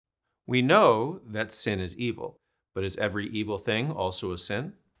We know that sin is evil, but is every evil thing also a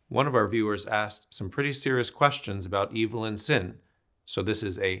sin? One of our viewers asked some pretty serious questions about evil and sin, so this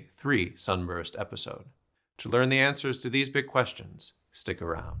is a 3 Sunburst episode. To learn the answers to these big questions, stick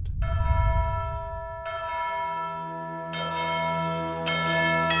around.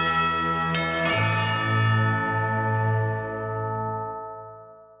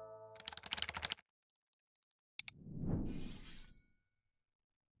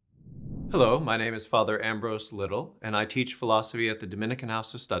 Hello, my name is Father Ambrose Little, and I teach philosophy at the Dominican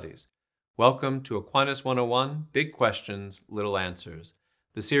House of Studies. Welcome to Aquinas 101, Big Questions, Little Answers,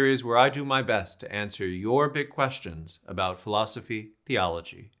 the series where I do my best to answer your big questions about philosophy,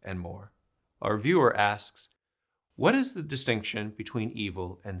 theology, and more. Our viewer asks, what is the distinction between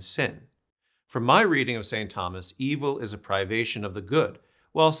evil and sin? From my reading of St. Thomas, evil is a privation of the good,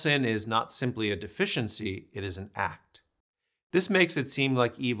 while sin is not simply a deficiency, it is an act. This makes it seem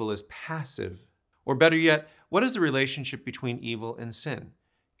like evil is passive. Or better yet, what is the relationship between evil and sin?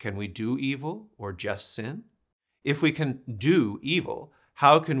 Can we do evil or just sin? If we can do evil,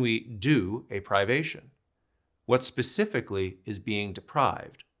 how can we do a privation? What specifically is being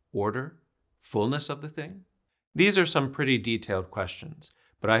deprived? Order? Fullness of the thing? These are some pretty detailed questions,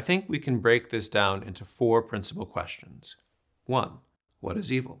 but I think we can break this down into 4 principal questions. 1. What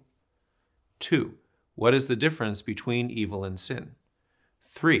is evil? 2. What is the difference between evil and sin?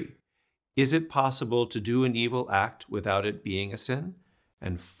 3. Is it possible to do an evil act without it being a sin?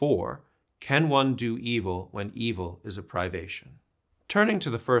 And 4. Can one do evil when evil is a privation? Turning to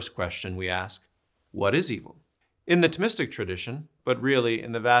the first question, we ask, what is evil? In the Thomistic tradition, but really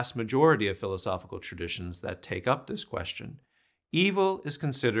in the vast majority of philosophical traditions that take up this question, evil is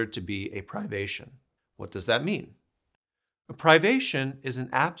considered to be a privation. What does that mean? A privation is an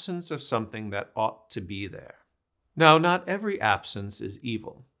absence of something that ought to be there. Now, not every absence is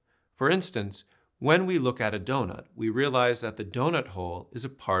evil. For instance, when we look at a donut, we realize that the donut hole is a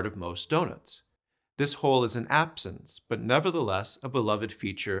part of most donuts. This hole is an absence, but nevertheless a beloved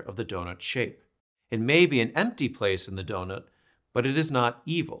feature of the donut shape. It may be an empty place in the donut, but it is not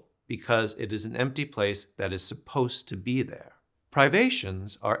evil, because it is an empty place that is supposed to be there.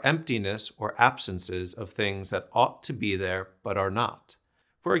 Privations are emptiness or absences of things that ought to be there but are not.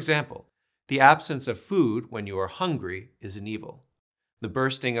 For example, the absence of food when you are hungry is an evil. The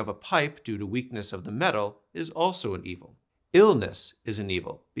bursting of a pipe due to weakness of the metal is also an evil. Illness is an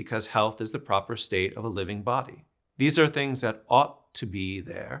evil because health is the proper state of a living body. These are things that ought to be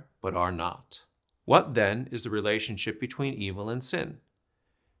there but are not. What then is the relationship between evil and sin?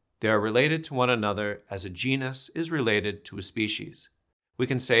 They are related to one another as a genus is related to a species. We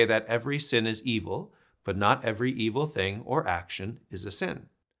can say that every sin is evil, but not every evil thing or action is a sin.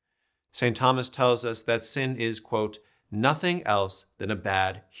 St. Thomas tells us that sin is, quote, nothing else than a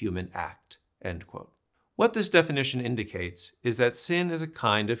bad human act, end quote. What this definition indicates is that sin is a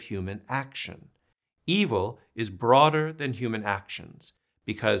kind of human action. Evil is broader than human actions,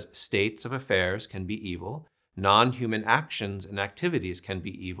 because states of affairs can be evil, non-human actions and activities can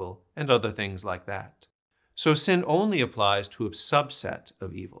be evil, and other things like that. So sin only applies to a subset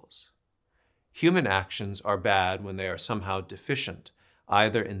of evils. Human actions are bad when they are somehow deficient,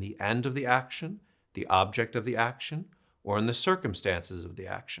 either in the end of the action, the object of the action, or in the circumstances of the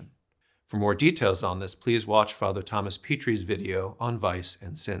action. For more details on this, please watch Father Thomas Petrie's video on vice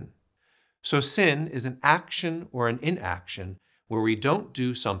and sin. So sin is an action or an inaction where we don't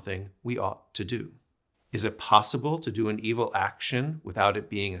do something we ought to do. Is it possible to do an evil action without it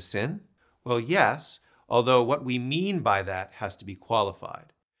being a sin? Well, yes, although what we mean by that has to be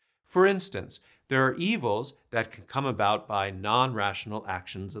qualified. For instance, there are evils that can come about by non-rational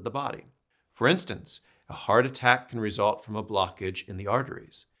actions of the body. For instance, a heart attack can result from a blockage in the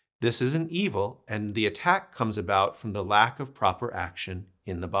arteries. This is an evil, and the attack comes about from the lack of proper action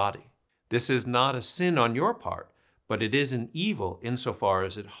in the body. This is not a sin on your part, but it is an evil insofar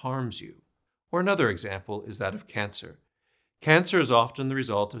as it harms you. Or another example is that of cancer. Cancer is often the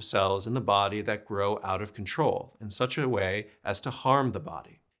result of cells in the body that grow out of control in such a way as to harm the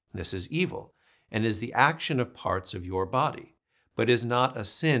body. This is evil and is the action of parts of your body, but is not a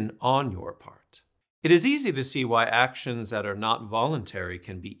sin on your part. It is easy to see why actions that are not voluntary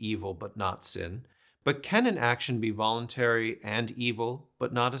can be evil but not sin, but can an action be voluntary and evil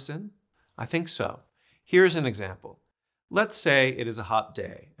but not a sin? I think so. Here's an example. Let's say it is a hot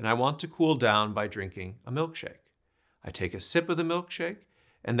day and I want to cool down by drinking a milkshake. I take a sip of the milkshake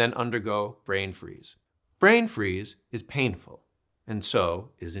and then undergo brain freeze. Brain freeze is painful, and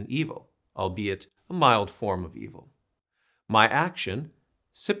so is an evil, albeit a mild form of evil. My action,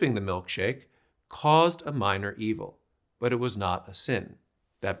 sipping the milkshake, caused a minor evil, but it was not a sin.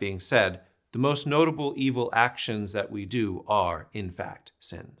 That being said, the most notable evil actions that we do are, in fact,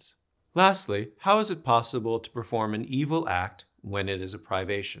 sins. Lastly, how is it possible to perform an evil act when it is a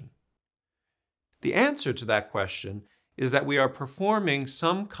privation? The answer to that question is that we are performing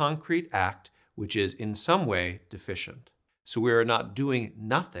some concrete act which is in some way deficient. So we are not doing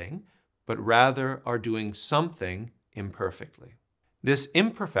nothing, but rather are doing something imperfectly. This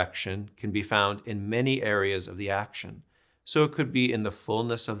imperfection can be found in many areas of the action. So it could be in the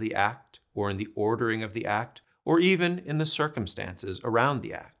fullness of the act, or in the ordering of the act, or even in the circumstances around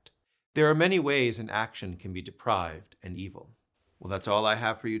the act. There are many ways an action can be deprived and evil. Well, that's all I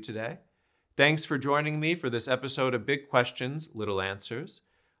have for you today. Thanks for joining me for this episode of Big Questions, Little Answers.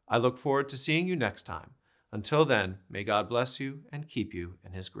 I look forward to seeing you next time. Until then, may God bless you and keep you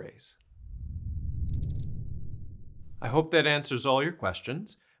in His grace. I hope that answers all your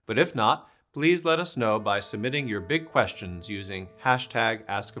questions, but if not, please let us know by submitting your big questions using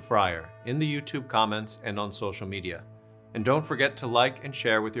 #AskAFriar in the YouTube comments and on social media. And don't forget to like and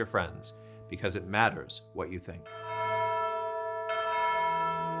share with your friends, because it matters what you think.